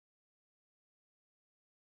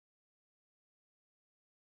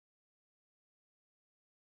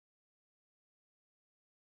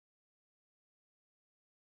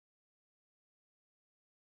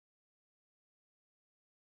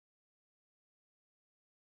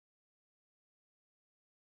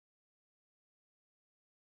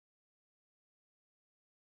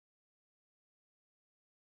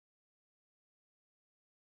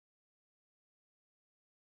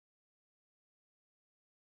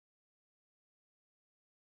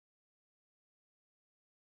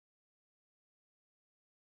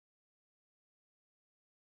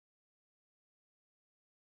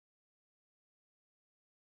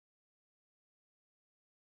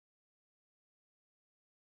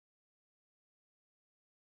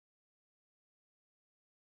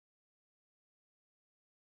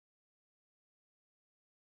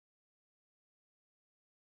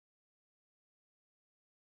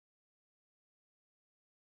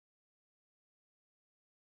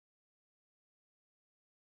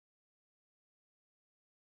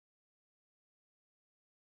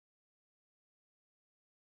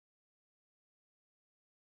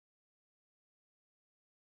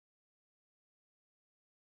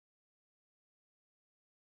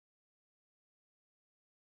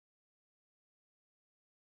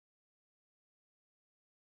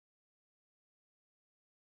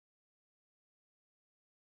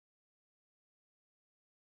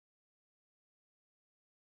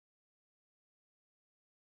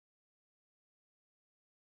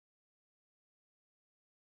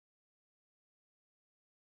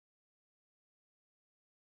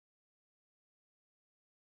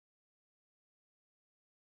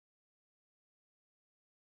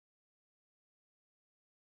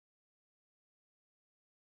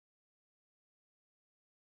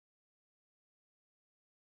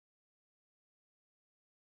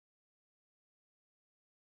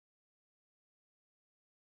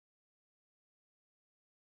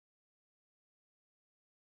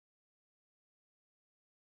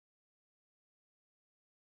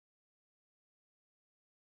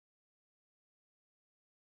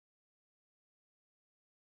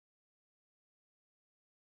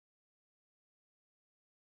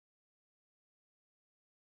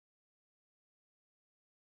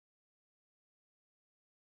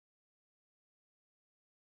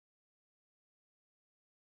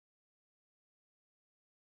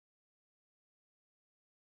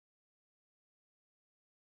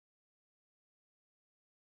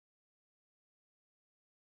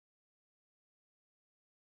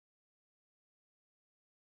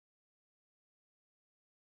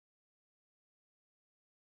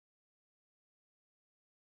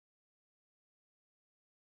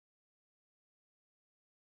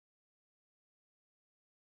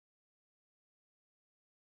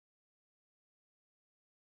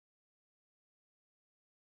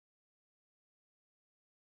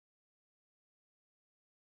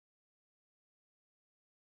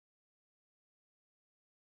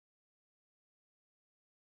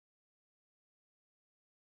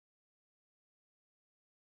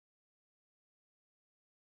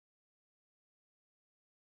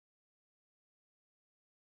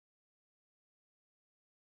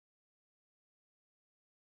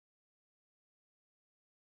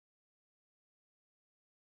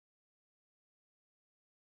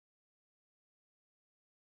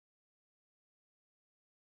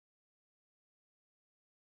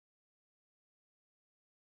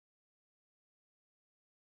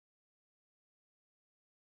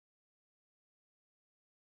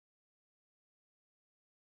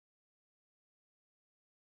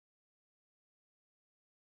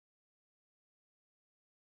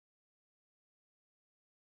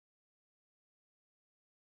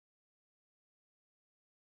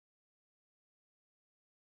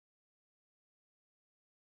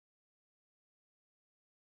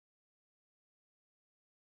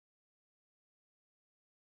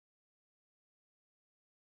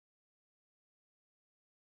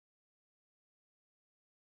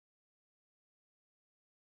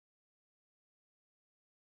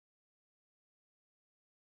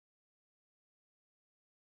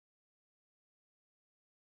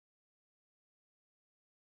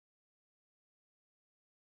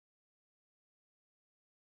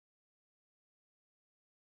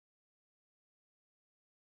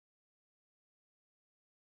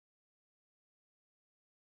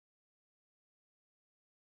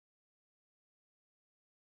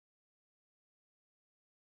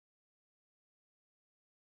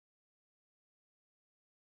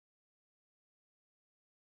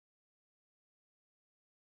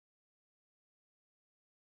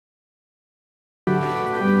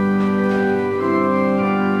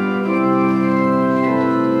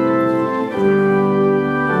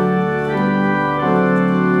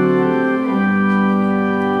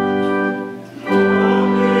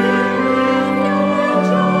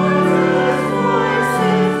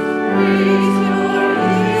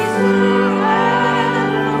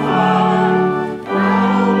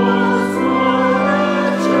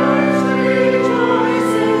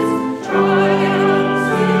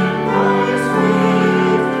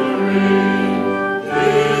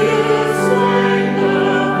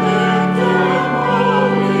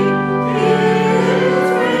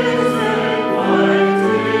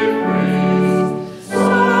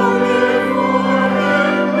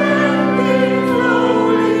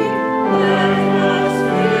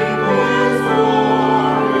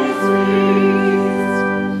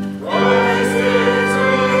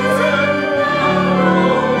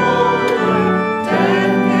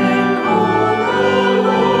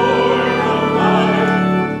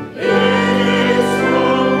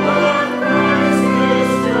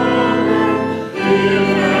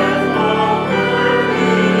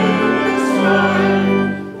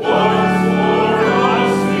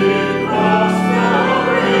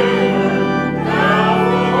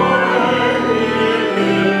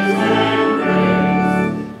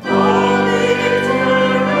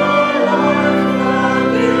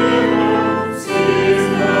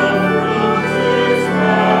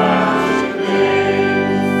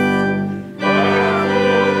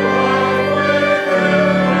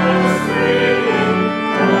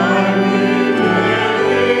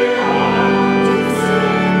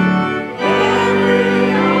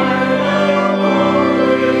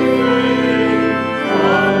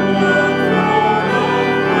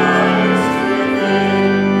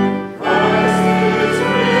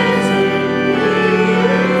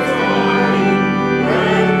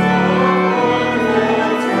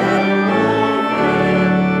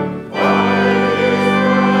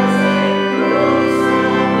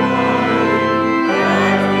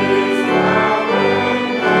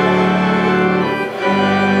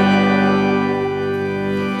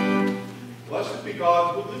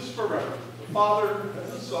forever. The Father,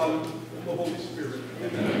 and the Son, and the Holy Spirit.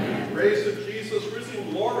 Amen. Praise of Jesus,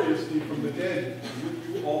 risen gloriously from the dead, and with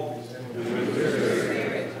you always. And with your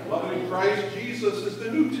spirit. Beloved in Christ, Jesus is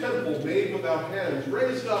the new temple made without hands,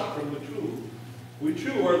 raised up from the tomb. We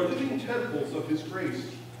too are living temples of his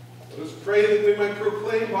grace. Let us pray that we might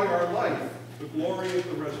proclaim by our life the glory of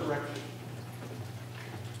the resurrection.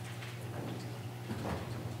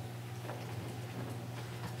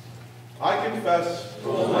 I confess to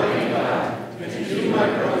Almighty God and to you, my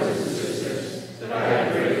brothers and sisters, that I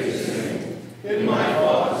have greatly sinned in my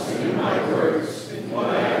thoughts and in my words, in what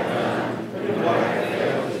I have done and in what I have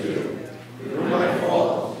failed to do, through my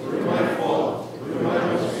fault, through my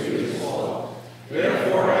most grievous fault.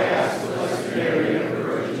 Therefore I ask the Blessed Mary, the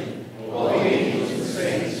Virgin, all the angels and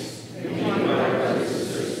saints, and you, my brothers and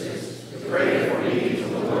sisters, to pray for me to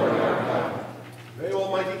the Lord our God. May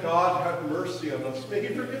Almighty God have mercy on us. May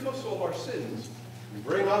he forgive us all our sins and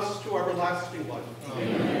bring us to everlasting life.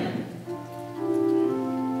 Amen.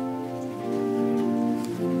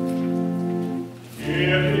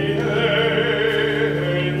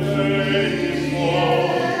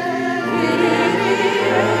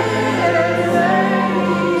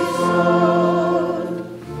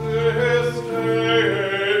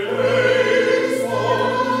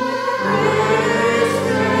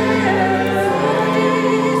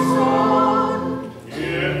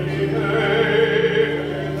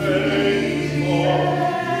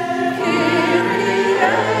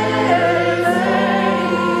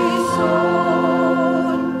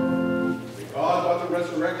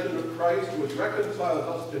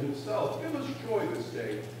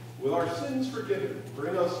 With our sins forgiven,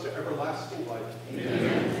 bring us to everlasting life.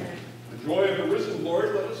 Amen. The joy of the risen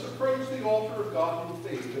Lord, let us approach the altar of God in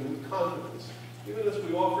faith and with confidence, even as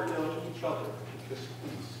we offer now to each other this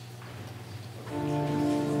peace.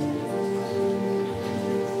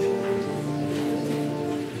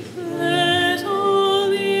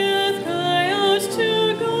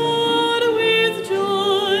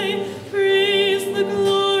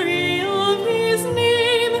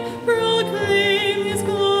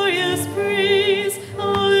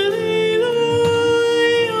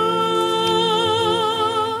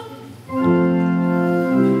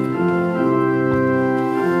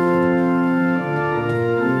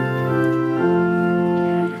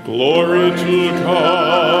 Glory to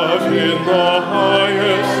God in the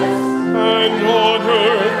highest, and on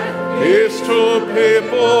earth peace to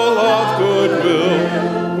people of good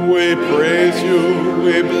will. We praise you,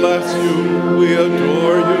 we bless you, we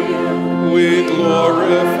adore you, we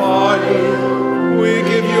glorify you. We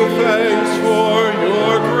give you thanks for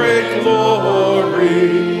your great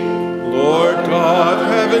glory. Lord God,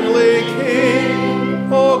 heavenly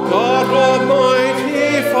King, O God,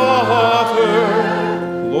 almighty Father,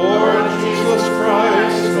 Lord Jesus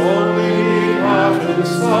Christ, only begotten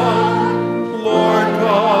Son, Lord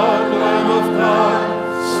God, Lamb of God,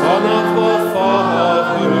 Son of the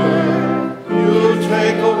Father, you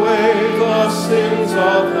take away the sins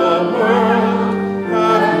of the world,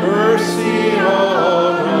 have mercy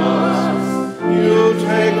on us. You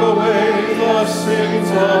take away the sins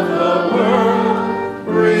of the world,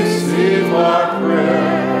 receive our prayer.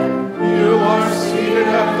 You are seated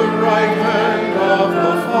at the right hand of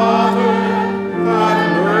the Father, have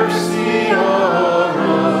mercy on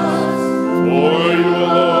us. For you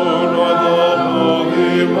alone are the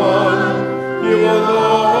Holy One, you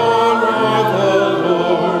alone are the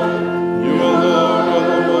Lord, you alone are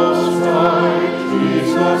the Most High,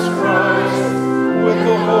 Jesus Christ, with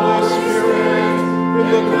the Holy Spirit, in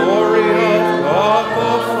the glory of God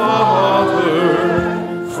the Father.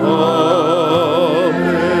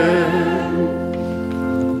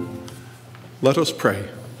 Let us pray.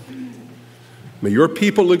 May your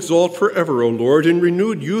people exalt forever, O Lord, in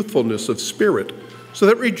renewed youthfulness of spirit, so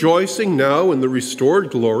that rejoicing now in the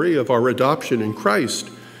restored glory of our adoption in Christ,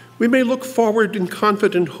 we may look forward in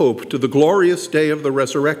confident hope to the glorious day of the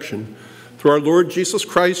resurrection. Through our Lord Jesus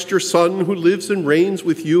Christ, your Son, who lives and reigns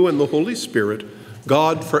with you and the Holy Spirit,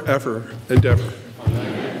 God forever and ever.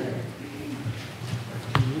 Amen.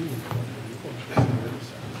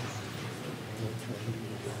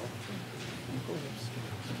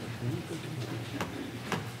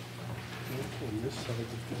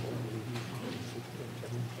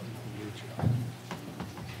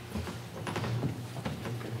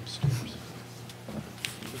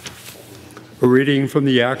 A reading from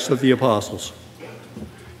the Acts of the Apostles.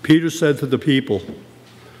 Peter said to the people,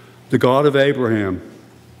 "The God of Abraham,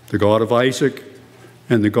 the God of Isaac,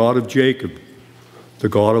 and the God of Jacob, the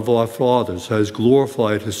God of our fathers, has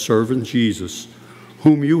glorified his servant Jesus,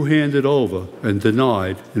 whom you handed over and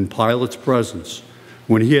denied in Pilate's presence,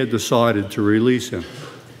 when he had decided to release him.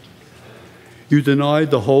 You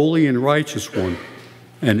denied the holy and righteous one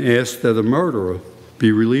and asked that a murderer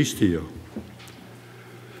be released to you.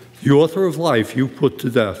 The author of life you put to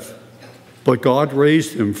death, but God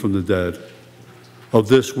raised him from the dead. Of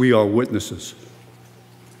this we are witnesses.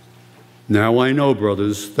 Now I know,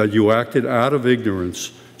 brothers, that you acted out of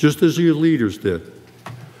ignorance, just as your leaders did.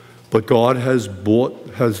 But God has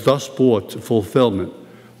thus brought to fulfillment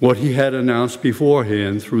what he had announced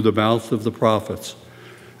beforehand through the mouth of the prophets,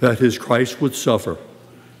 that his Christ would suffer.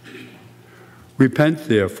 Repent,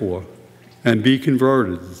 therefore, and be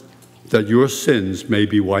converted, that your sins may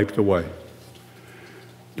be wiped away.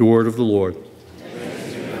 The word of the Lord.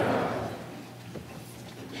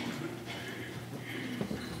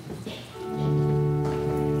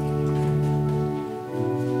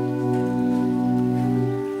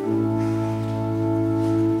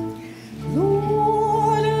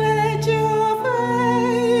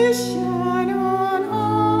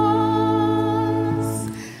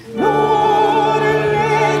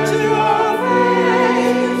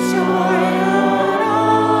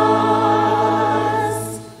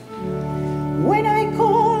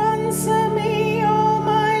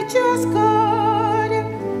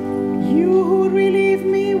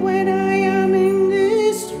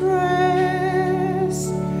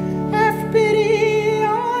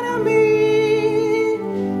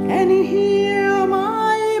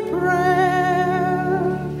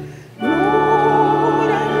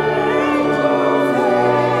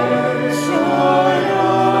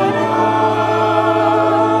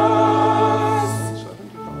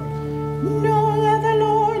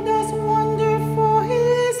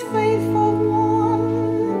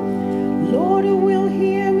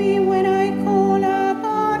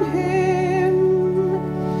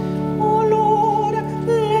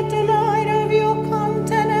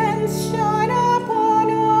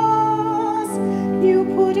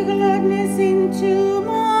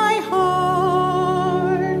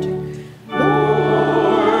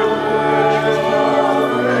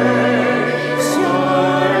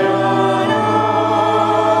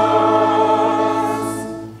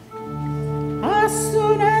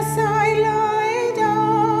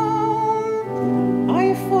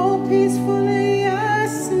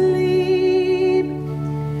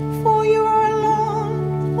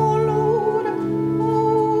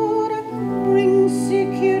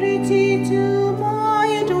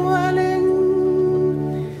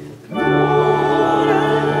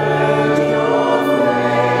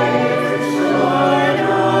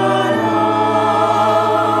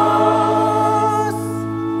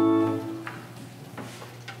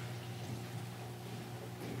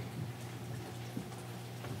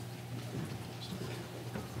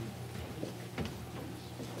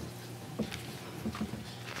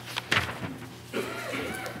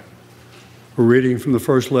 A reading from the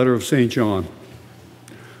first letter of St. John.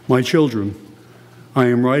 My children, I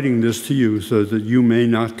am writing this to you so that you may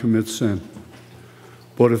not commit sin.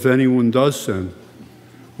 But if anyone does sin,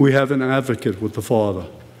 we have an advocate with the Father,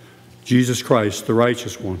 Jesus Christ, the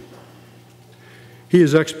righteous one. He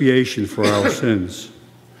is expiation for our sins,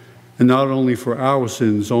 and not only for our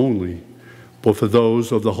sins only, but for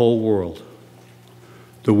those of the whole world.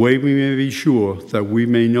 The way we may be sure that we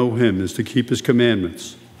may know him is to keep his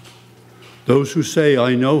commandments. Those who say,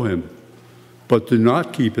 I know him, but do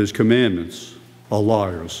not keep his commandments, are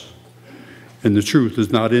liars, and the truth is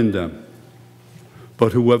not in them.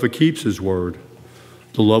 But whoever keeps his word,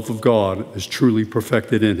 the love of God is truly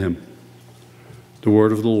perfected in him. The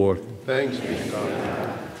word of the Lord. Thanks be to God.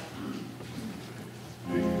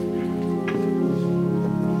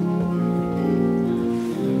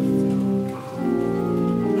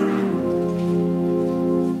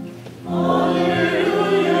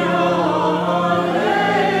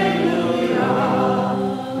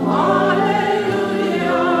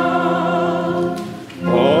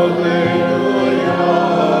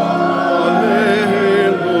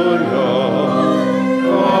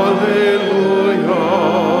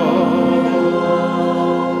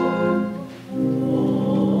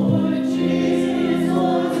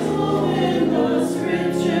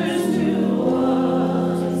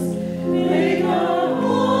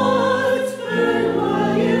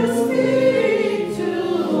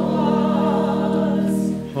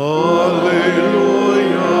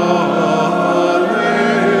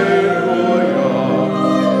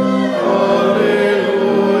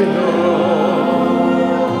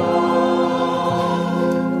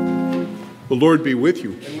 The Lord be with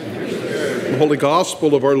you. The Holy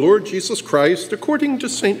Gospel of our Lord Jesus Christ according to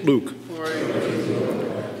St. Luke.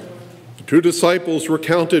 2 disciples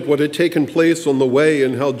recounted what had taken place on the way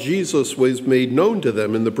and how Jesus was made known to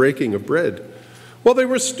them in the breaking of bread. While they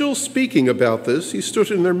were still speaking about this, he stood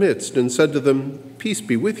in their midst and said to them, "Peace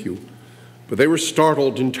be with you." But they were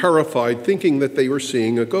startled and terrified, thinking that they were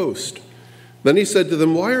seeing a ghost. Then he said to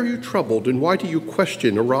them, "Why are you troubled, and why do you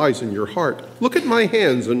question arise in your heart? Look at my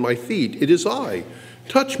hands and my feet. It is I.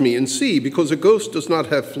 Touch me and see, because a ghost does not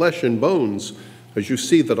have flesh and bones, as you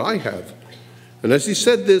see that I have." And as he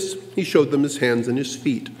said this, he showed them his hands and his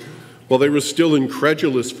feet. While they were still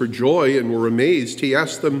incredulous for joy and were amazed, he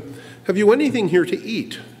asked them, "Have you anything here to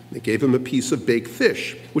eat?" They gave him a piece of baked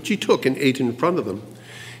fish, which he took and ate in front of them.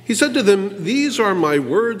 He said to them, "These are my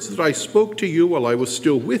words that I spoke to you while I was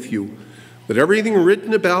still with you, that everything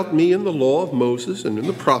written about me in the law of Moses and in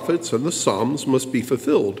the prophets and the Psalms must be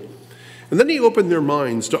fulfilled." And then he opened their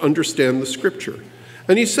minds to understand the scripture.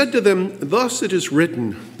 And he said to them, "Thus it is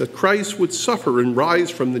written, that Christ would suffer and rise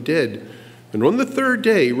from the dead, and on the third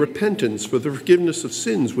day repentance for the forgiveness of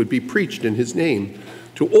sins would be preached in his name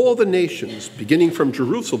to all the nations, beginning from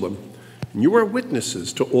Jerusalem. And you are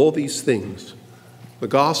witnesses to all these things." The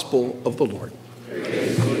Gospel of the Lord.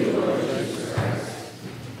 Praise to you, Lord Jesus Christ.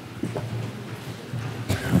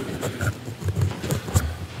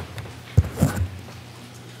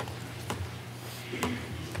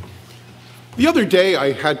 The other day,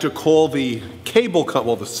 I had to call the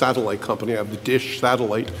the satellite company. I have the Dish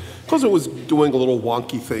satellite, because it was doing a little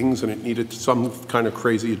wonky things and it needed some kind of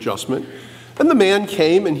crazy adjustment. And the man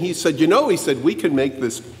came and he said, he said, "We can make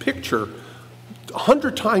this picture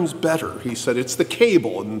 100 times better." He said, "It's the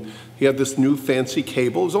cable." And he had this new fancy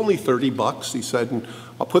cable. It was only $30. He said, "And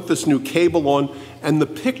I'll put this new cable on and the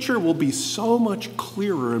picture will be so much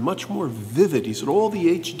clearer and much more vivid." He said, "All the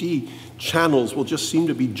HD channels will just seem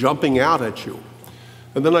to be jumping out at you."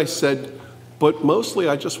 And then I said, "But mostly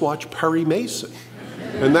I just watch Perry Mason.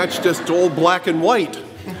 And that's just all black and white."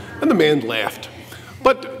 And the man laughed.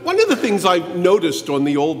 But one of the things I've noticed on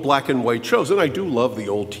the old black and white shows, and I do love the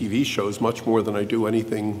old TV shows much more than I do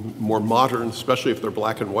anything more modern, especially if they're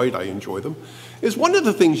black and white, I enjoy them, is one of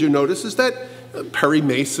the things you notice is that Perry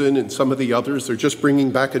Mason and some of the others, they're just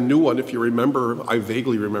bringing back a new one. If you remember, I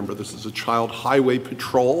vaguely remember this as a child, Highway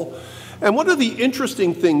Patrol. And one of the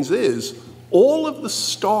interesting things is all of the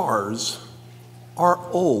stars are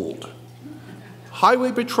old.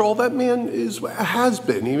 Highway Patrol, that man has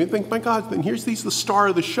been. You think, my God, then he's the star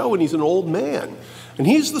of the show, and he's an old man. And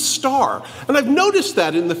he's the star. And I've noticed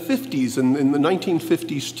that in the 50s and in the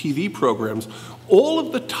 1950s TV programs, all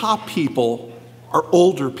of the top people are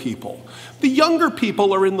older people. The younger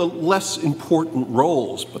people are in the less important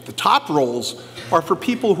roles, but the top roles are for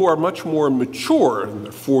people who are much more mature in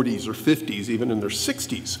their 40s or 50s, even in their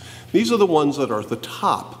 60s. These are the ones that are at the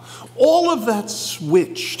top. All of that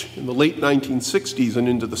switched in the late 1960s and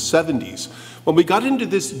into the 70s when we got into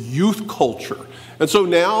this youth culture. And so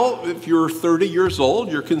now, if you're 30 years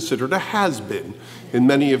old, you're considered a has-been in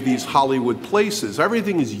many of these Hollywood places.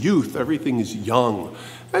 Everything is youth, everything is young.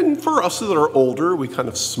 And for us that are older, we kind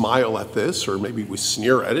of smile at this, or maybe we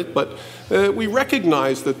sneer at it, but we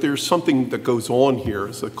recognize that there's something that goes on here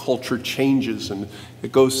as the culture changes and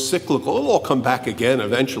it goes cyclical. It'll all come back again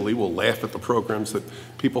eventually. We'll laugh at the programs that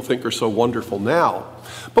people think are so wonderful now.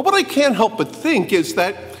 But what I can't help but think is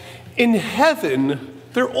that in heaven,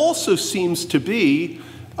 there also seems to be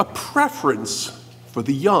a preference for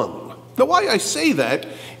the young. Now, why I say that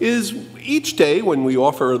is each day when we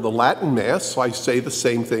offer the Latin Mass, I say the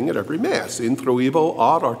same thing at every Mass. Introibo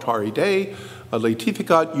ad altare Dei,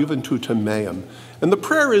 laetificat juventutem meam. And the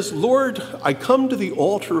prayer is, Lord, I come to the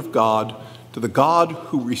altar of God, to the God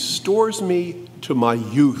who restores me to my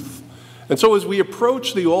youth. And so as we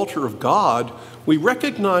approach the altar of God, we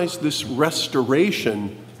recognize this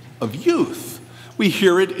restoration of youth. We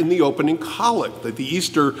hear it in the opening collect, that the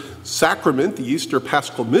Easter sacrament, the Easter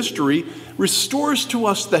Paschal mystery, restores to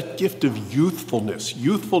us that gift of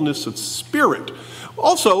youthfulness of spirit.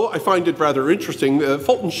 Also, I find it rather interesting,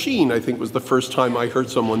 Fulton Sheen, I think, was the first time I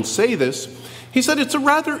heard someone say this. He said it's a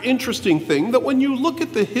rather interesting thing that when you look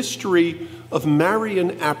at the history of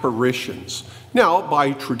Marian apparitions, now,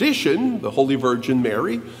 by tradition, the Holy Virgin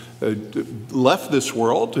Mary left this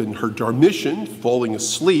world in her Dormition, falling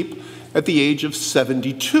asleep, at the age of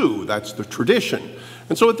 72. That's the tradition.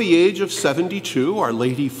 And so at the age of 72, Our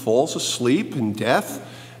Lady falls asleep in death,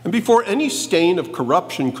 and before any stain of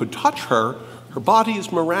corruption could touch her, her body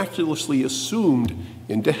is miraculously assumed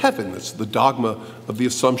into heaven. That's the dogma of the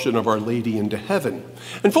Assumption of Our Lady into heaven.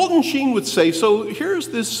 And Fulton Sheen would say, so here's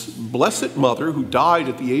this Blessed Mother who died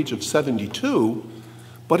at the age of 72,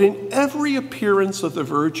 but in every appearance of the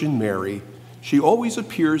Virgin Mary, She always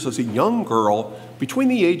appears as a young girl between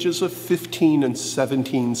the ages of 15 and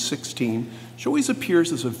 17, 16. She always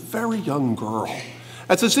appears as a very young girl.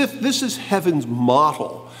 It's as if this is heaven's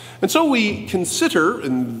model. And so we consider,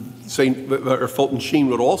 and Fulton Sheen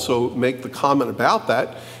would also make the comment about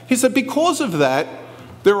that, he said because of that,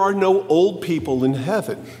 there are no old people in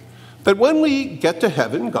heaven. That when we get to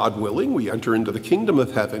heaven, God willing, we enter into the kingdom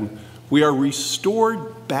of heaven, we are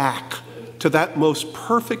restored back to that most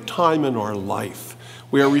perfect time in our life.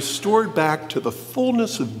 We are restored back to the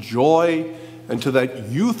fullness of joy and to that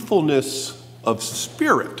youthfulness of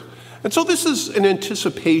spirit. And so this is an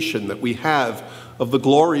anticipation that we have of the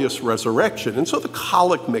glorious resurrection. And so the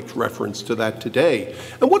collect makes reference to that today.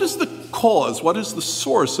 And what is the cause? What is the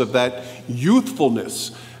source of that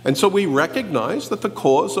youthfulness? And so we recognize that the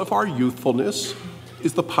cause of our youthfulness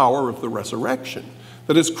is the power of the resurrection.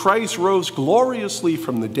 That as Christ rose gloriously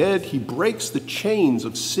from the dead, he breaks the chains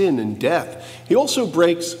of sin and death. He also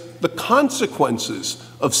breaks the consequences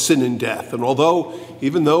of sin and death. And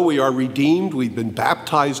even though we are redeemed, we've been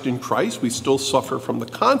baptized in Christ, we still suffer from the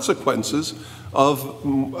consequences of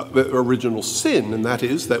original sin. And that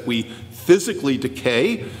is that we physically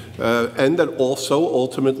decay and that also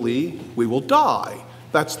ultimately we will die.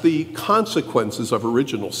 That's the consequences of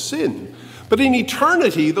original sin. But in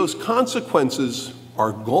eternity, those consequences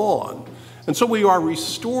are gone. And so we are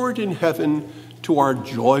restored in heaven to our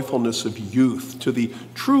joyfulness of youth, to the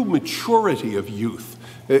true maturity of youth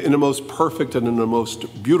in a most perfect and in a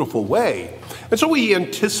most beautiful way. And so we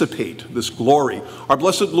anticipate this glory. Our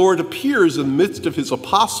blessed Lord appears in the midst of his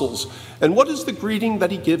apostles. And what is the greeting that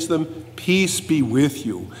he gives them? Peace be with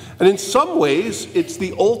you. And in some ways, it's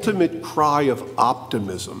the ultimate cry of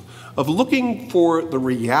optimism, of looking for the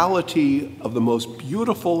reality of the most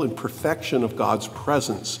beautiful and perfection of God's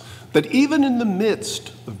presence, that even in the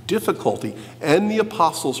midst of difficulty, and the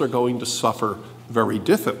apostles are going to suffer very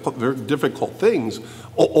difficult things.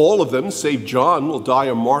 All of them, save John, will die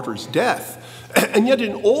a martyr's death. And yet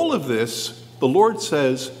in all of this, the Lord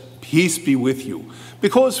says, peace be with you,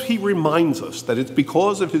 because he reminds us that it's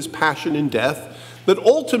because of his passion and death that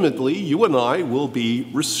ultimately you and I will be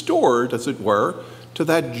restored, as it were, to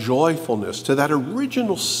that joyfulness, to that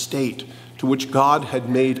original state to which God had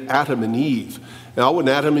made Adam and Eve. Now, when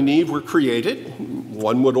Adam and Eve were created,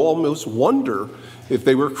 one would almost wonder if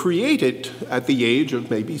they were created at the age of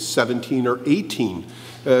maybe 17 or 18,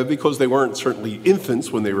 because they weren't certainly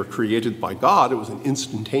infants when they were created by God. It was an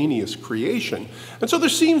instantaneous creation. And so there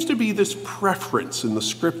seems to be this preference in the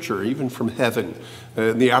scripture, even from heaven,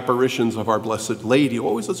 the apparitions of our Blessed Lady,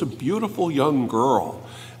 always as a beautiful young girl.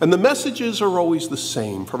 And the messages are always the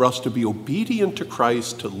same, for us to be obedient to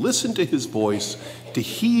Christ, to listen to his voice, to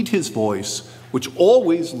heed his voice, which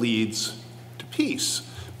always leads to peace.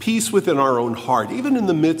 Peace within our own heart, even in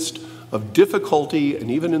the midst of difficulty and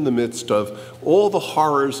even in the midst of all the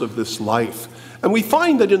horrors of this life. And we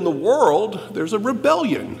find that in the world, there's a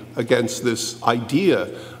rebellion against this idea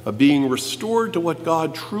of being restored to what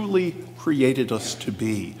God truly created us to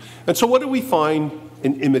be. And so what do we find?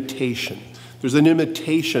 An imitation. There's an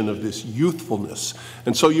imitation of this youthfulness.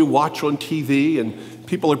 And so you watch on TV and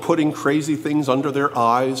people are putting crazy things under their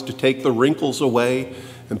eyes to take the wrinkles away.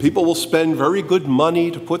 And people will spend very good money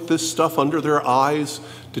to put this stuff under their eyes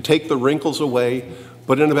to take the wrinkles away.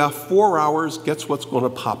 But in about 4 hours, guess what's going to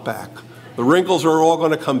pop back? The wrinkles are all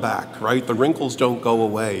going to come back, right? The wrinkles don't go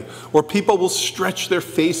away. Or people will stretch their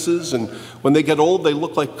faces, and when they get old, they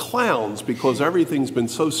look like clowns because everything's been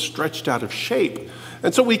so stretched out of shape.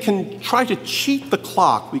 And so we can try to cheat the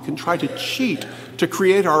clock. We can try to cheat to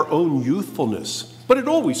create our own youthfulness, but it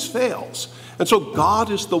always fails. And so God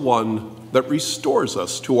is the one that restores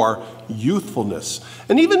us to our youthfulness.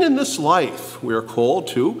 And even in this life, we are called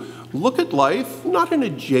to look at life not in a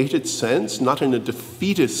jaded sense, not in a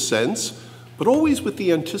defeatist sense, but always with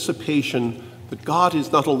the anticipation that God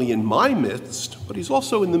is not only in my midst, but he's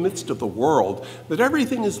also in the midst of the world, that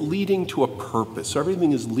everything is leading to a purpose,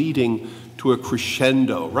 everything is leading to a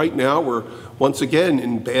crescendo. Right now, we're once again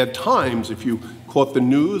in bad times. If you caught the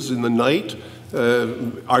news in the night,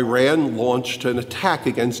 Iran launched an attack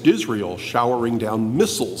against Israel, showering down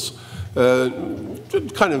missiles,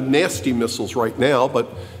 kind of nasty missiles right now, but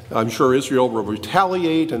I'm sure Israel will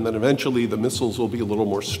retaliate, and then eventually the missiles will be a little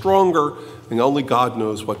more stronger, and only God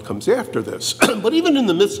knows what comes after this. But even in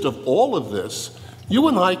the midst of all of this, you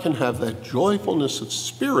and I can have that joyfulness of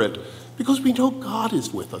spirit because we know God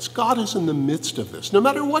is with us. God is in the midst of this. No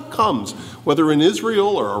matter what comes, whether in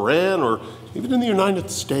Israel or Iran or even in the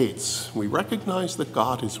United States, we recognize that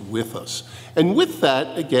God is with us. And with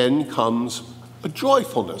that, again, comes a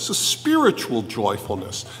joyfulness, a spiritual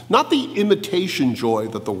joyfulness, not the imitation joy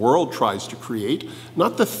that the world tries to create,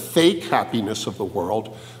 not the fake happiness of the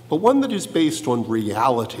world, but one that is based on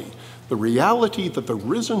reality, the reality that the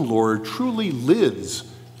risen Lord truly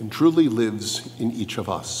lives and truly lives in each of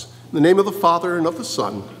us. In the name of the Father, and of the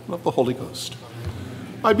Son, and of the Holy Ghost.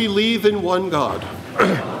 I believe in one God,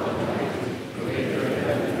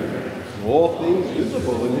 all things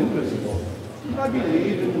visible and invisible. And I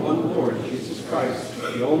believe in one Lord, Jesus Christ,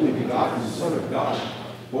 the only begotten Son of God,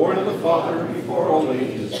 born of the Father before all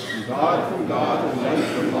ages, God from God, and light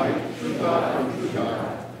from light, true God from true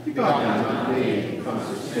God, begotten, not made,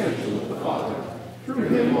 consubstantial with the Father. Through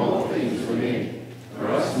him all things were made. For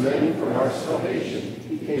us men, for our salvation,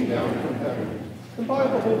 he came down from heaven, and by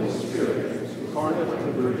the Holy Spirit was incarnate of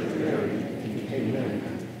the Virgin Mary, and became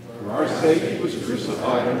man. For our sake he was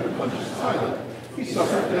crucified under Pontius Pilate. He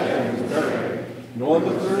suffered death and was buried, and on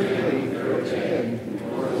the third day he rose again in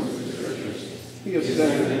accordance with the Scriptures. He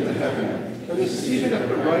ascended into heaven, and is seated at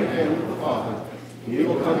the right hand of the Father. He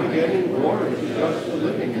will come again in glory to judge the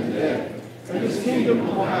living and the dead, and his kingdom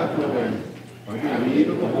will have no end. I believe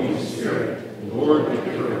in the Holy Spirit, the Lord, the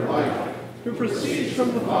giver of life, who proceeds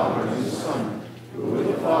from the Father and the Son, who with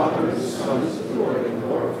the Father and the Son is adored and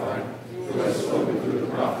glorified, who has spoken through the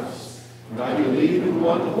prophets. And I believe in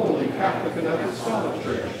one holy Catholic and Apostolic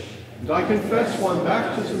Church, and I confess one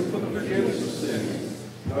baptism for the forgiveness of sins.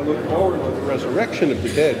 And I look forward to the resurrection of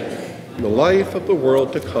the dead and the life of the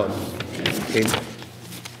world to come. Amen.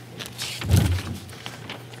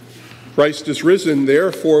 Christ is risen,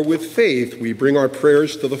 therefore, with faith, we bring our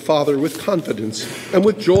prayers to the Father with confidence and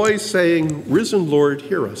with joy, saying, Risen Lord,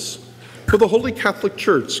 hear us. For the Holy Catholic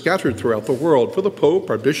Church scattered throughout the world, for the Pope,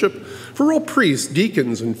 our Bishop, for all priests,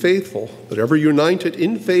 deacons, and faithful, that ever united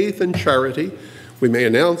in faith and charity, we may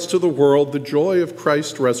announce to the world the joy of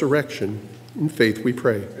Christ's resurrection. In faith we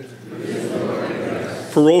pray.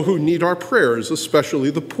 For all who need our prayers,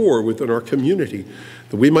 especially the poor within our community,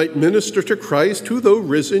 that we might minister to Christ, who, though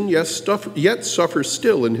risen, yet suffers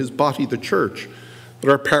still in his body, the church,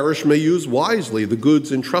 that our parish may use wisely the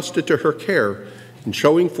goods entrusted to her care in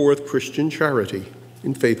showing forth Christian charity.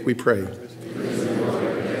 In faith we pray.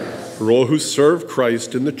 For all who serve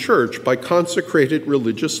Christ in the church by consecrated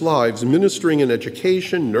religious lives, ministering in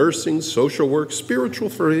education, nursing, social work, spiritual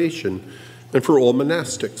formation, and for all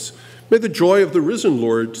monastics, may the joy of the risen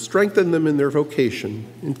Lord strengthen them in their vocation.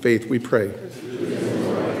 In faith we pray.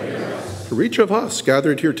 For each of us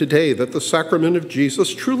gathered here today, that the sacrament of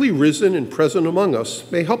Jesus, truly risen and present among us,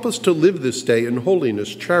 may help us to live this day in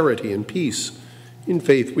holiness, charity, and peace. In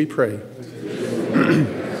faith we pray.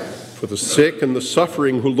 For the sick and the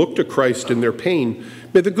suffering who look to Christ in their pain,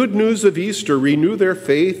 may the good news of Easter renew their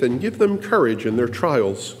faith and give them courage in their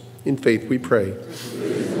trials. In faith we pray.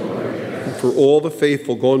 And for all the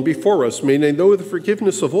faithful gone before us, may they know the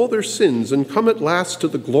forgiveness of all their sins and come at last to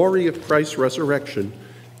the glory of Christ's resurrection.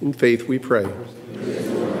 In faith we pray.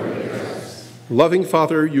 Loving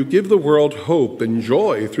Father, you give the world hope and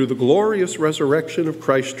joy through the glorious resurrection of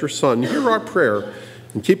Christ your Son. Hear our prayer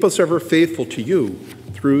and keep us ever faithful to you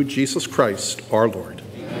through Jesus Christ our Lord.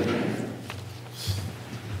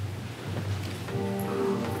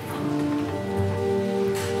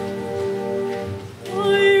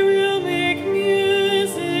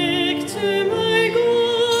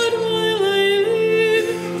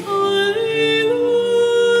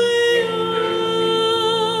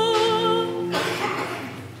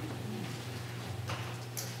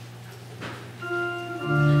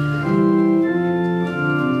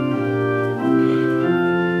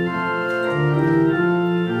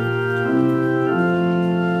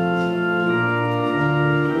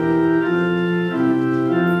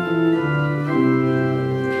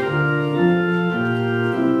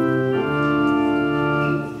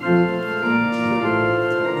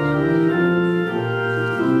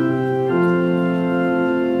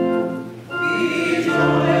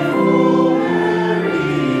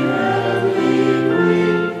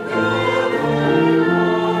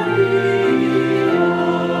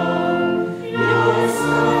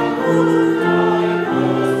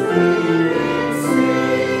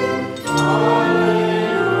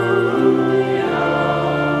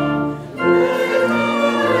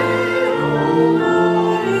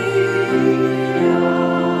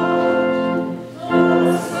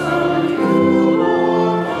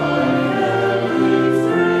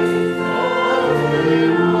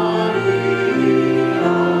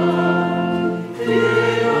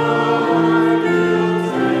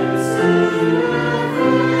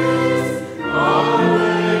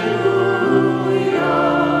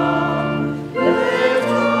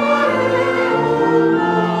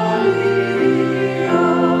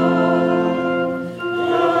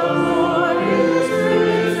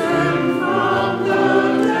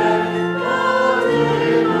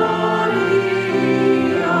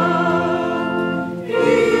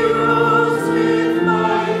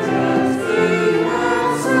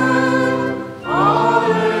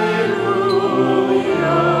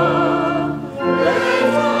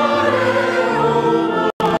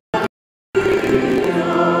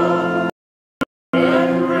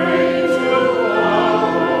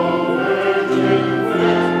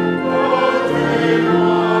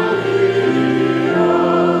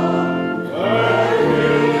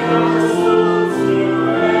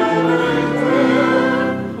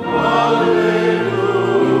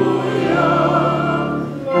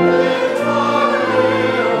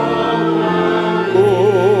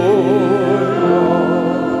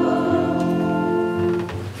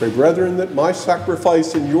 brethren, that my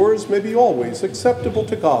sacrifice and yours may be always acceptable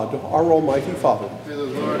to God, our Almighty Father. May the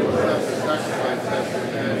Lord accept the sacrifice as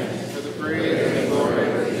presented for the praise and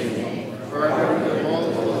glory of his name, for our good and all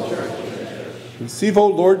of the church. Receive, O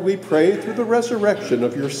Lord, we pray, through the resurrection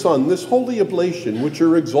of your Son, this holy oblation which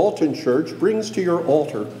your exalted church brings to your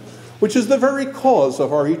altar, which is the very cause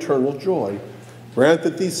of our eternal joy. Grant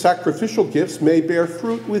that these sacrificial gifts may bear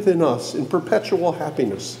fruit within us in perpetual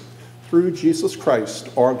happiness. Through Jesus Christ,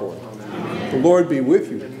 our Lord. Amen. The Lord be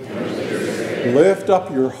with you. Lift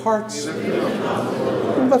up your hearts.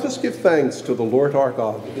 And let us give thanks to the Lord our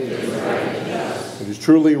God. It is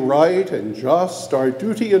truly right and just, our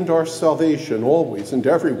duty and our salvation, always and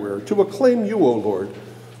everywhere, to acclaim you, O Lord,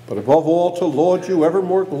 but above all to laud you ever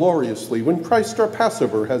more gloriously when Christ our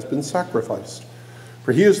Passover has been sacrificed.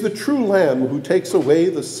 For he is the true Lamb who takes away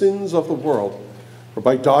the sins of the world. For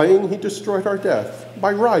by dying he destroyed our death,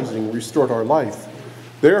 by rising restored our life.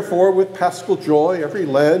 Therefore, with paschal joy, every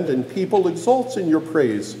land and people exalts in your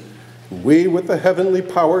praise. And we, with the heavenly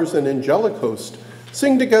powers and angelic host,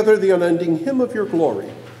 sing together the unending hymn of your glory,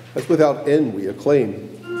 as without end we acclaim.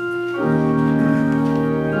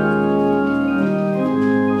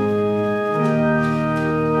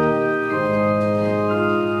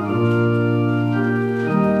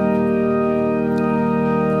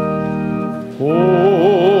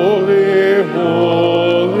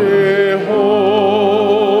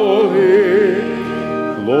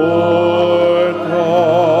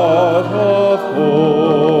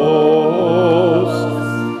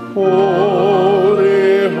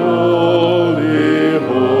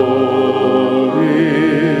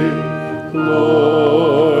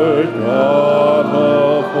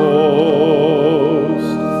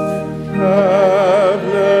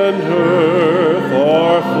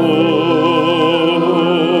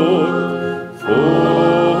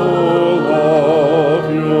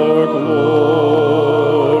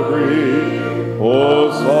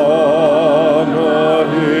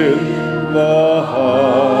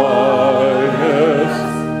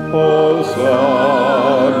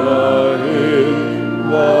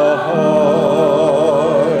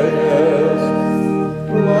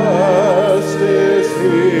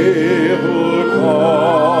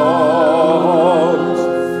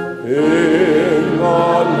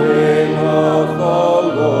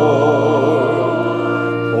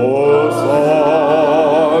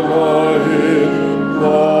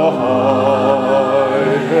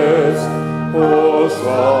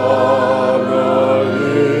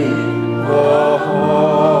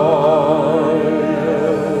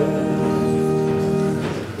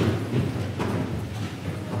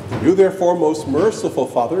 Therefore, most merciful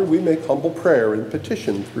Father, we make humble prayer and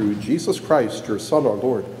petition through Jesus Christ, your Son, our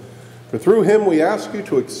Lord. For through him we ask you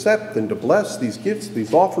to accept and to bless these gifts,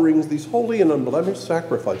 these offerings, these holy and unblemished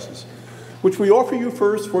sacrifices, which we offer you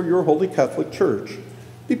first for your holy Catholic Church.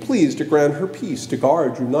 Be pleased to grant her peace, to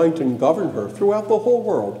guard, unite, and govern her throughout the whole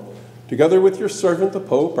world, together with your servant, the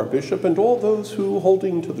Pope, our Bishop, and all those who,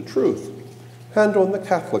 holding to the truth, hand on the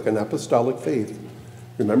Catholic and Apostolic faith.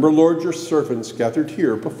 Remember, Lord, your servants gathered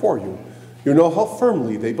here before you. You know how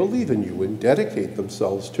firmly they believe in you and dedicate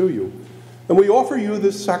themselves to you. And we offer you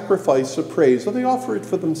this sacrifice of praise, and they offer it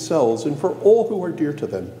for themselves and for all who are dear to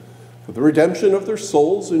them, for the redemption of their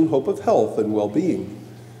souls in hope of health and well-being,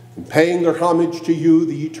 and paying their homage to you,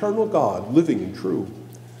 the eternal God, living and true.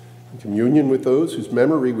 In communion with those whose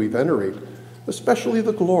memory we venerate, especially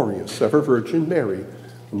the glorious ever-Virgin Mary,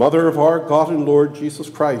 the mother of our God and Lord Jesus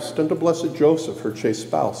Christ, and to blessed Joseph, her chaste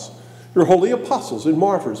spouse, your holy apostles and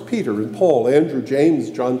martyrs, Peter and Paul, Andrew, James,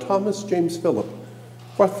 John, Thomas, James, Philip,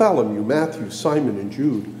 Bartholomew, Matthew, Simon, and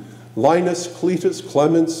Jude, Linus, Cletus,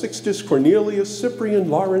 Clement, Sixtus, Cornelius, Cyprian,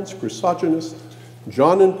 Lawrence, Chrysogonus,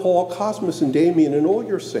 John and Paul, Cosmas and Damian, and all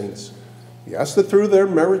your saints. We ask that through their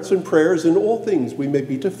merits and prayers in all things we may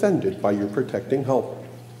be defended by your protecting help.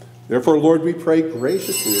 Therefore, Lord, we pray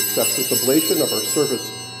graciously accept this oblation of our service,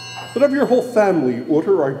 that of your whole family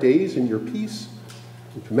order our days in your peace,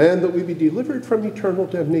 and command that we be delivered from eternal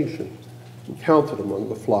damnation and counted among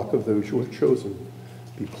the flock of those you have chosen.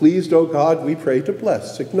 Be pleased, O God, we pray, to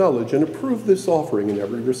bless, acknowledge, and approve this offering in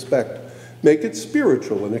every respect. Make it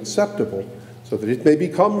spiritual and acceptable, so that it may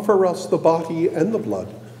become for us the body and the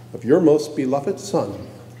blood of your most beloved Son,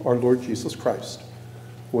 our Lord Jesus Christ.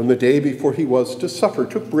 When the day before he was to suffer,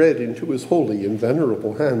 took bread into his holy and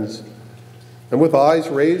venerable hands, and with eyes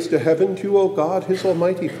raised to heaven to you, O God, his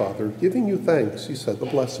almighty Father, giving you thanks, he said the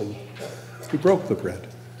blessing. He broke the bread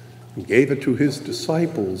and gave it to his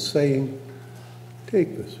disciples, saying,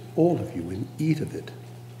 "Take this, all of you, and eat of it,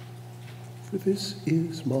 for this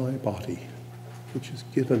is my body, which is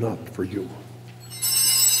given up for you."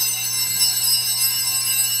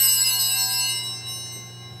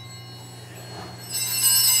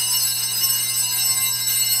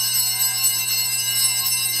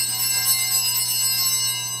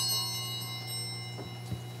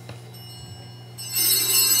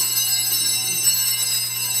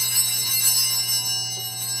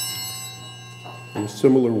 In a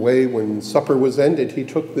similar way, when supper was ended, he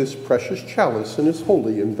took this precious chalice in his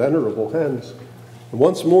holy and venerable hands. And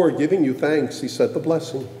once more, giving you thanks, he said the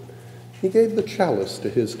blessing. He gave the chalice to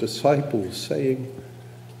his disciples, saying,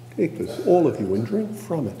 "Take this, all of you, and drink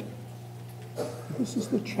from it. This is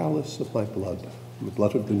the chalice of my blood, the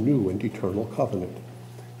blood of the new and eternal covenant.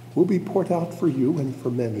 It will be poured out for you and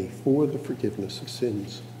for many for the forgiveness of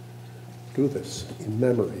sins. Do this in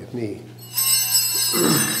memory of me."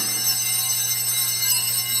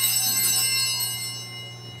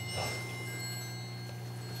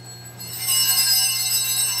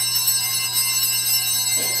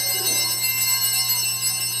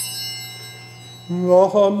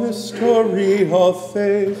 The mystery of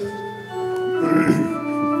faith. We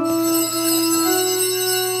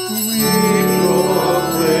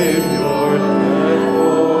proclaim your death, O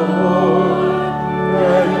Lord,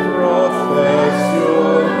 and profess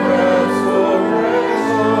your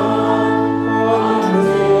resurrection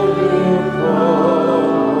until you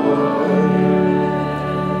come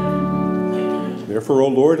again. Therefore, O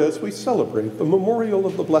Lord, as we celebrate the memorial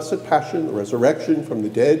of the blessed Passion, the resurrection from the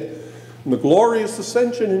dead, and the glorious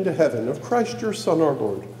ascension into heaven of Christ your Son, our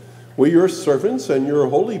Lord, we, your servants and your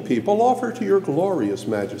holy people, offer to your glorious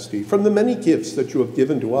majesty, from the many gifts that you have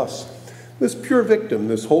given to us, this pure victim,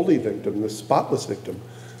 this holy victim, this spotless victim,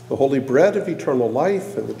 the holy bread of eternal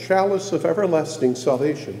life and the chalice of everlasting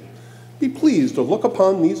salvation. Be pleased to look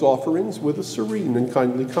upon these offerings with a serene and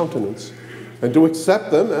kindly countenance, and to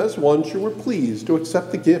accept them as once you were pleased to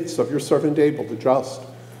accept the gifts of your servant Abel the just,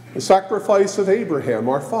 the sacrifice of Abraham,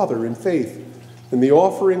 our father in faith, and the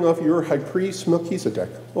offering of your high priest Melchizedek,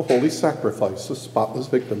 the holy sacrifice, the spotless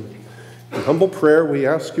victim. In humble prayer we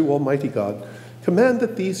ask you, Almighty God, command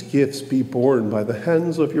that these gifts be borne by the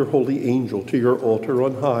hands of your holy angel to your altar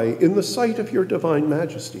on high in the sight of your divine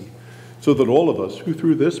majesty, so that all of us who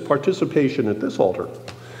through this participation at this altar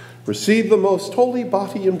receive the most holy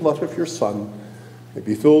body and blood of your Son may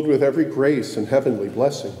be filled with every grace and heavenly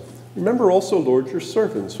blessing. Remember also, Lord, your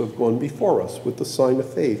servants who have gone before us with the sign of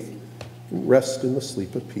faith, and rest in the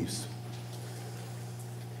sleep of peace.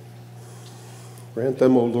 Grant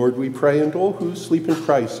them, O Lord, we pray, and all who sleep in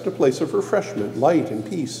Christ, a place of refreshment, light, and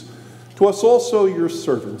peace. To us also, your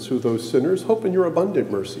servants, who, though sinners, hope in your abundant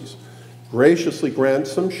mercies, graciously grant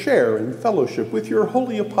some share in fellowship with your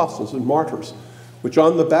holy apostles and martyrs, which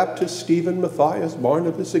on the Baptist, Stephen, Matthias,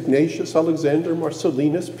 Barnabas, Ignatius, Alexander,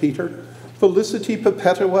 Marcellinus, Peter, Felicity,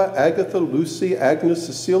 Perpetua, Agatha, Lucy, Agnes,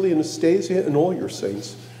 Cecilia, Anastasia, and all your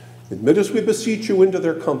saints, admit us, we beseech you, into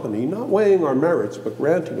their company, not weighing our merits, but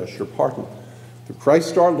granting us your pardon. Through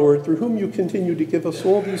Christ our Lord, through whom you continue to give us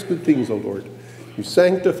all these good things, O Lord. You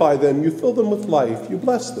sanctify them, you fill them with life, you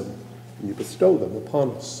bless them, and you bestow them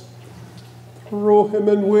upon us. Through him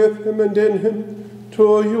and with him and in him,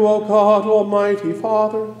 to you, O God, Almighty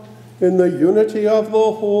Father, in the unity of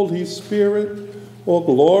the Holy Spirit, all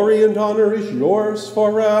glory and honor is yours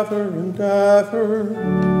forever and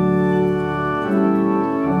ever.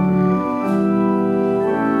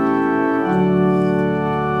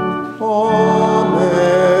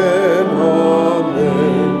 Amen, amen,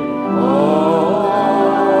 amen.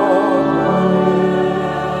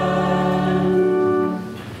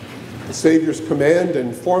 The Savior's command,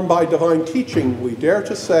 informed by divine teaching, we dare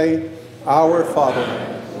to say, Our Father,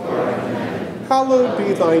 hallowed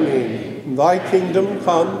be thy name. Thy kingdom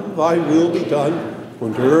come, thy will be done,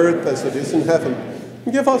 on earth as it is in heaven.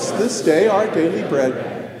 Give us this day our daily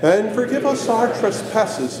bread, and forgive us our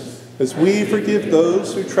trespasses, as we forgive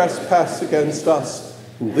those who trespass against us.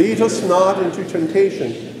 And lead us not into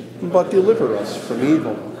temptation, but deliver us from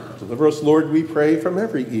evil. Deliver us, Lord, we pray, from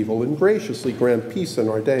every evil, and graciously grant peace in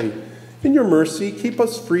our day. In your mercy, keep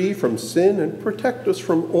us free from sin, and protect us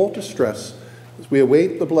from all distress, as we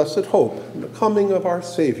await the blessed hope and the coming of our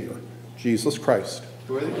Savior, Jesus Christ.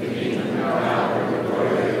 O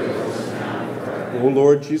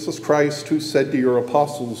Lord Jesus Christ, who said to your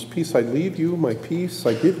apostles, Peace I leave you, my peace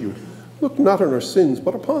I give you, look not on our sins,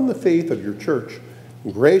 but upon the faith of your church,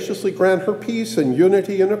 and graciously grant her peace and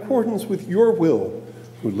unity in accordance with your will,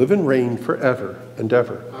 who live and reign forever and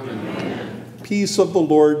ever. Amen. Peace of the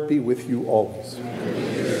Lord be with you always.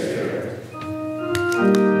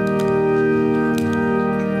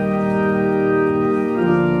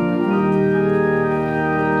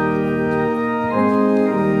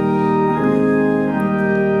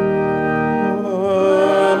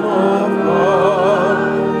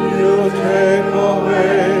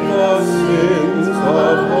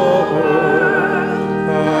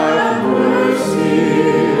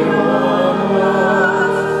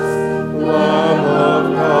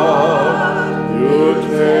 You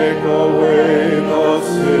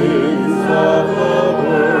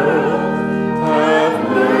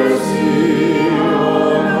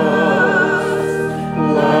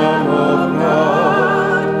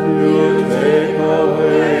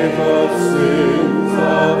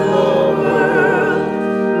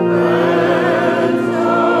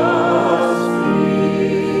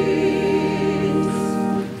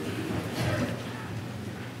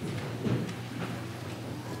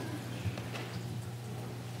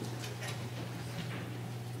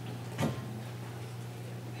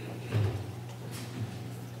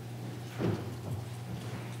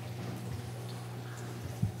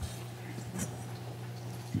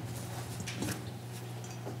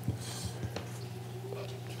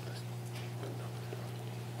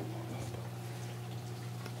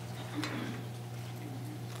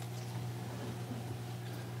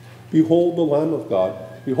Behold the Lamb of God.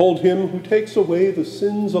 Behold him who takes away the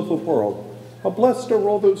sins of the world. How blessed are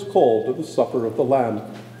all those called to the supper of the Lamb.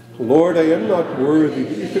 Lord, I am not worthy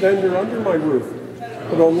that you should enter under my roof,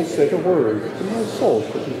 but only say a word, and my soul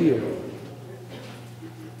shall be healed.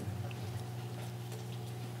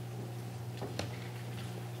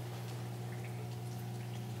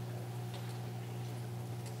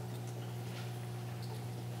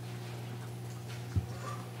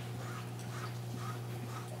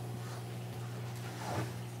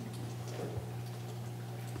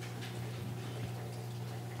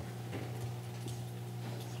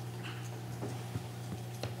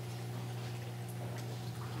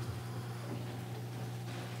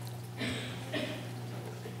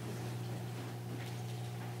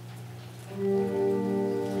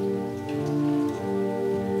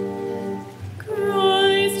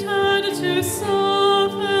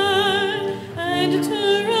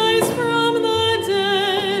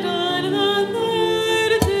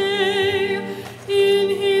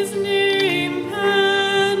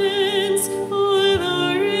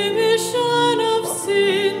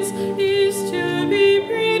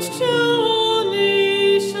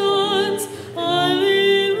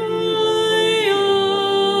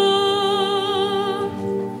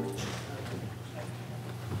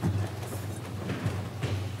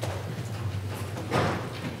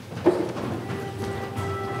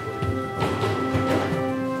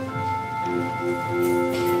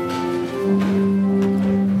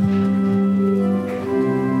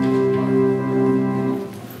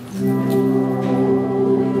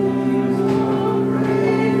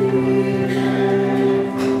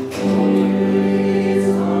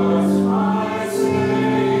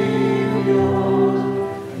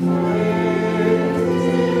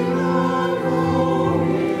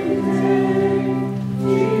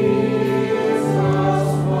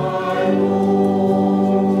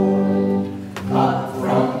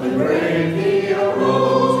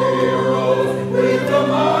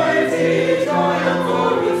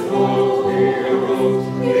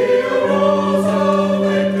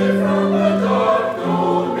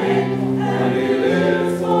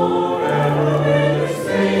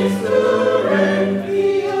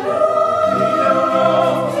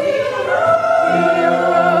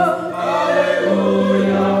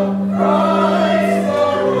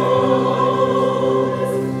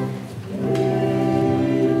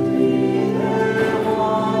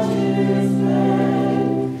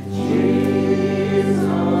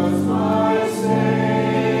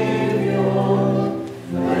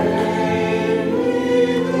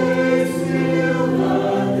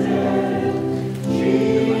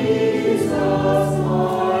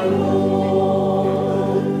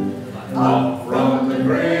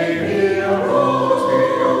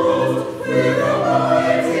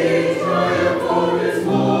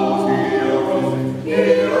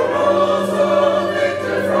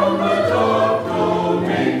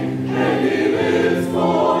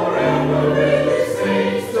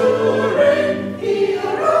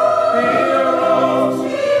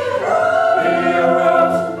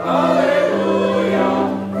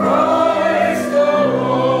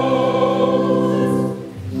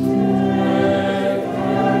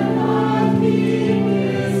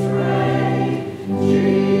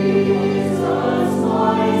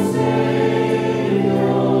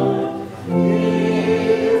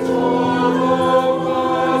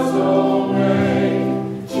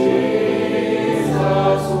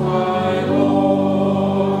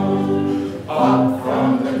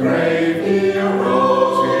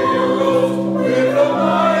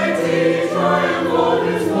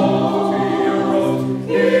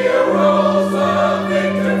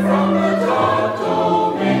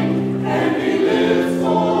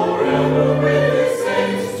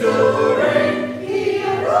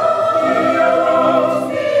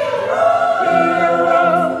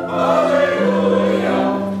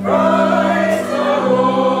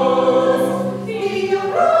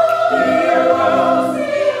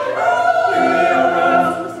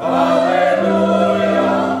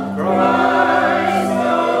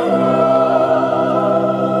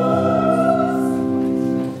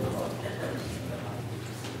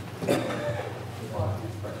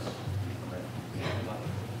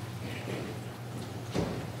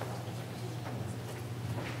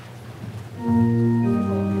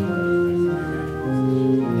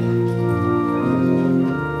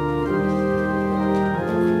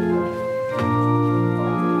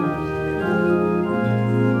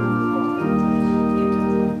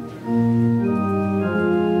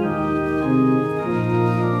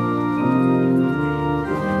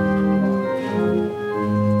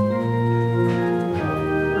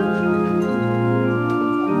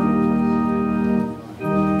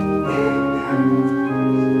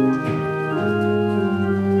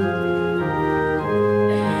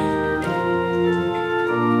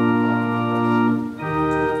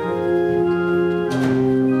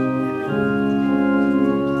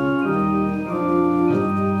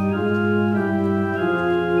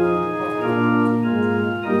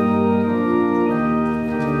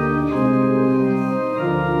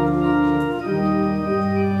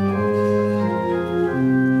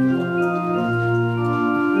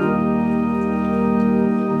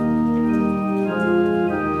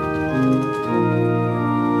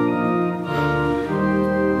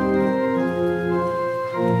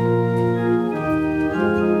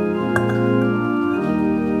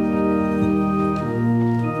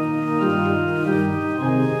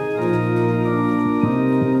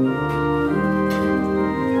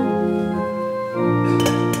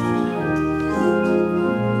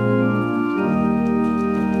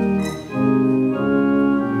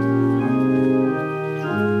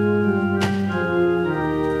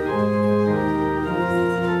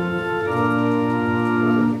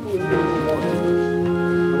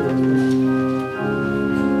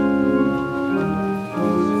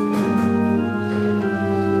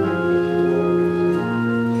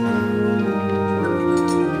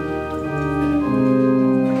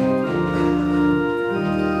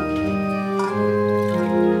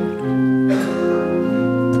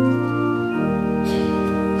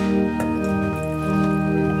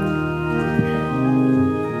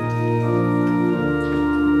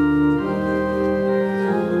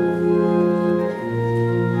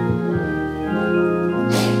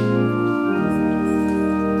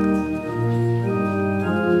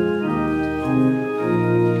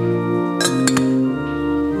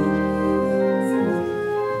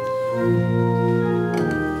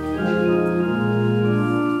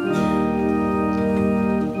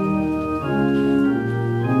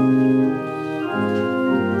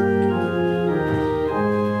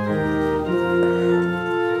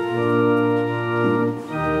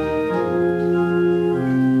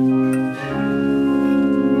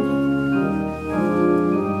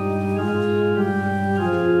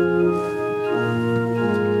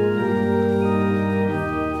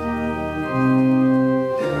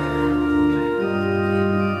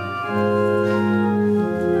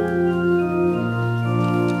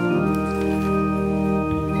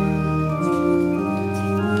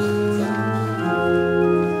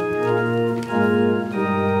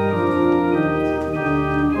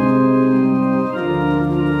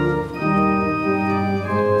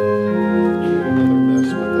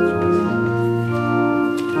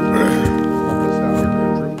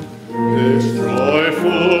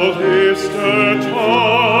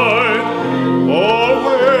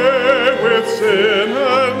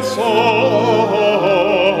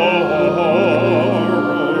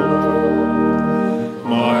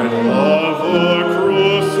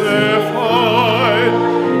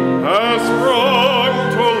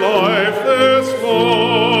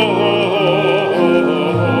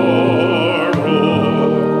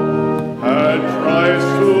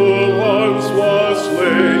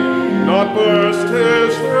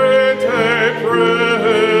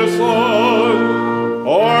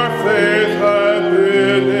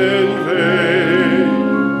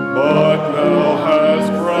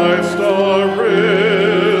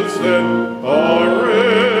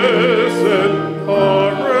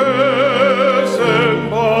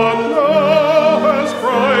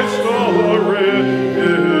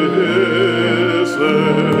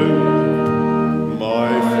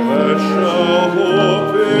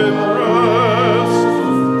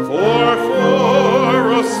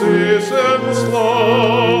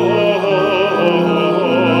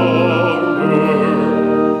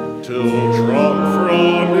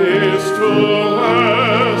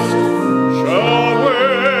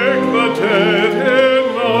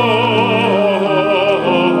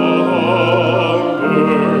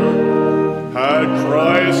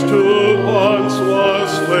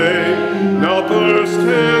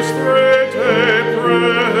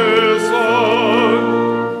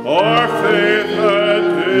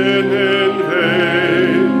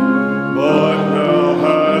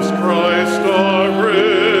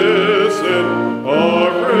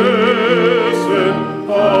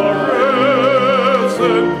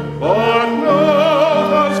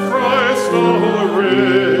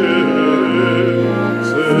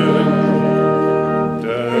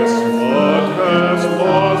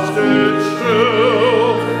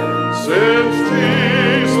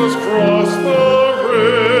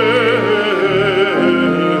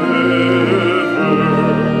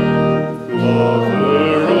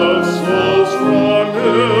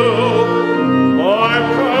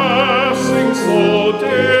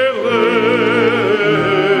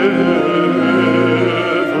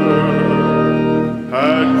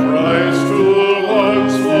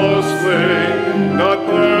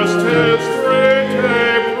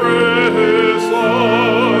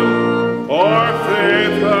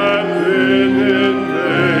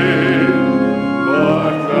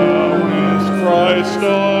 Christ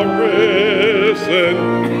arisen,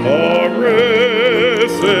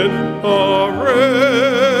 arisen,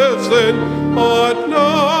 arisen, but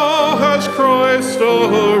now has Christ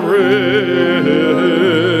arisen.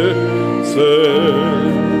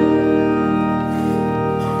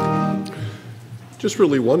 Just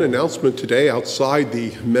really one announcement today. Outside,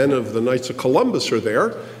 the men of the Knights of Columbus are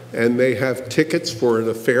there, and they have tickets for an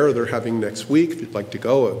affair they're having next week. If you'd like to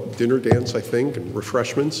go, a dinner dance, I think, and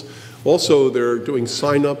refreshments. Also, they're doing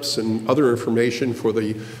sign-ups and other information for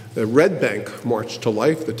the Red Bank March to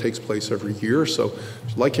Life that takes place every year. So if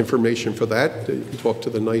you'd like information for that, you can talk to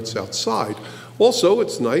the Knights outside. Also,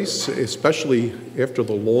 it's nice, especially after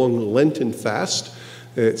the long Lenten fast,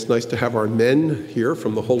 it's nice to have our men here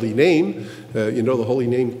from the Holy Name. You know, the Holy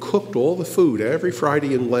Name cooked all the food every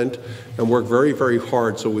Friday in Lent and worked very, very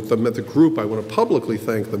hard. So with them as a group, I want to publicly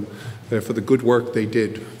thank them for the good work they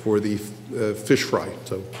did for the fish fry.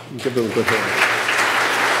 So give them a good hand.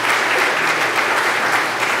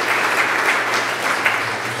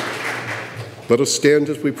 Let us stand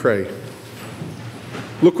as we pray.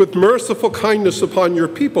 Look with merciful kindness upon your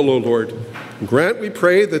people, O Lord. Grant, we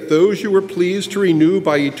pray, that those you were pleased to renew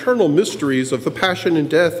by eternal mysteries of the passion and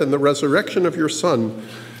death and the resurrection of your Son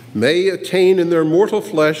may attain in their mortal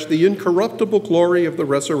flesh the incorruptible glory of the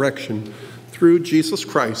resurrection, through Jesus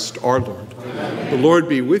Christ our Lord. Amen. The Lord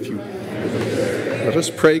be with you. Amen. Let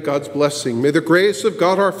us pray God's blessing. May the grace of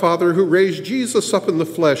God our Father, who raised Jesus up in the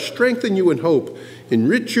flesh, strengthen you in hope,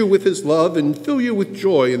 enrich you with his love, and fill you with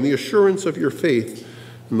joy in the assurance of your faith.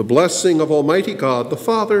 And the blessing of Almighty God, the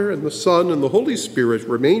Father, and the Son, and the Holy Spirit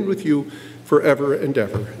remain with you forever and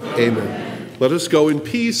ever. Amen. Let us go in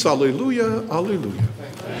peace. Alleluia, alleluia.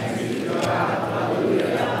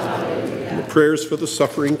 And the prayers for the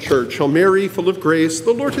suffering church. Hail Mary, full of grace,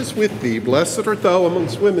 the Lord is with thee. Blessed art thou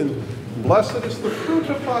amongst women, and blessed is the fruit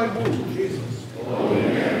of thy womb, Jesus.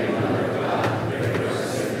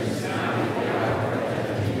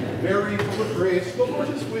 Mary, full of grace, the Lord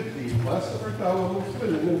is with thee. Blessed art thou amongst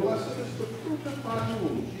women, and blessed is the fruit of thy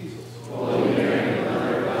womb, Jesus. Holy Mary,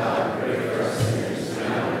 Mother of God, pray for us sinners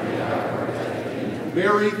now and at the hour of our death.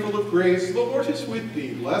 Mary, full of grace, the Lord is with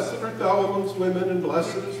thee. Blessed art thou amongst women, and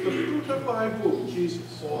blessed is the fruit of thy womb,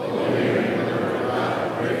 Jesus. Holy Mary, Mother of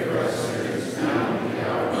God, pray for us sinners now and at the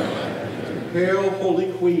hour of our death. Hail,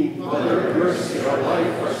 Holy Queen, Mother of mercy, our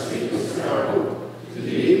life, our sweetness, and our hope. To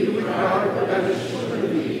thee do we cry, for banished children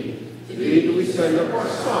of Eve. To thee do we send up our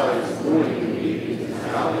sighs, mourning and weeping, and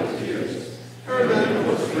valley of tears. Hear then,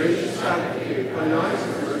 most gracious advocate, thine eyes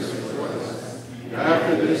of mercy toward us.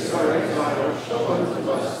 After this our exile, show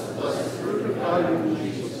unto us the blessed fruit of thy womb,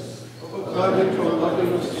 Jesus. O clement, O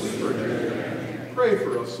loving, O sweet Virgin Mary, pray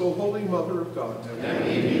for us, O Holy Mother of God. That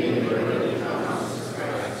we be in your early house.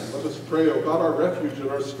 Let us pray, O God, our refuge and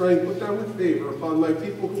our strength, look down with favor upon thy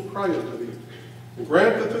people who cry unto thee. And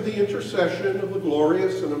grant that through the intercession of the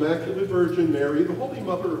glorious and immaculate Virgin Mary, the Holy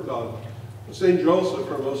Mother of God, of St. Joseph,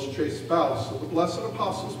 her most chaste spouse, of the blessed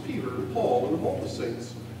apostles Peter and Paul, and of all the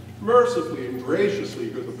saints, mercifully and graciously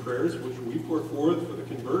hear the prayers which we pour forth for the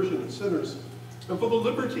conversion of sinners, and for the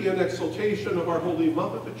liberty and exaltation of our Holy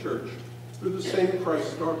Mother, the Church, through the same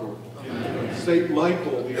Christ our Lord. Amen. Saint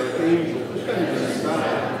Michael, the archangel, defend us in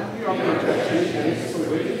battle. Be our protection against the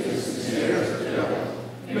wickedness and snares of the devil.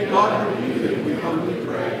 May God rebuke thee, we humbly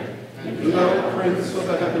pray. And do thou, Prince of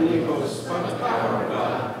the heavenly host, by the power of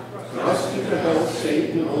God, thrust into hell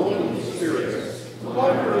Satan and all evil spirits, who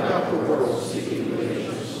wander about the world seeking the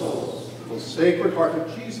redemption of souls. Most Sacred Heart of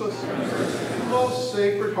Jesus, most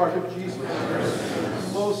Sacred Heart of Jesus,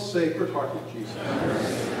 most Sacred Heart of Jesus.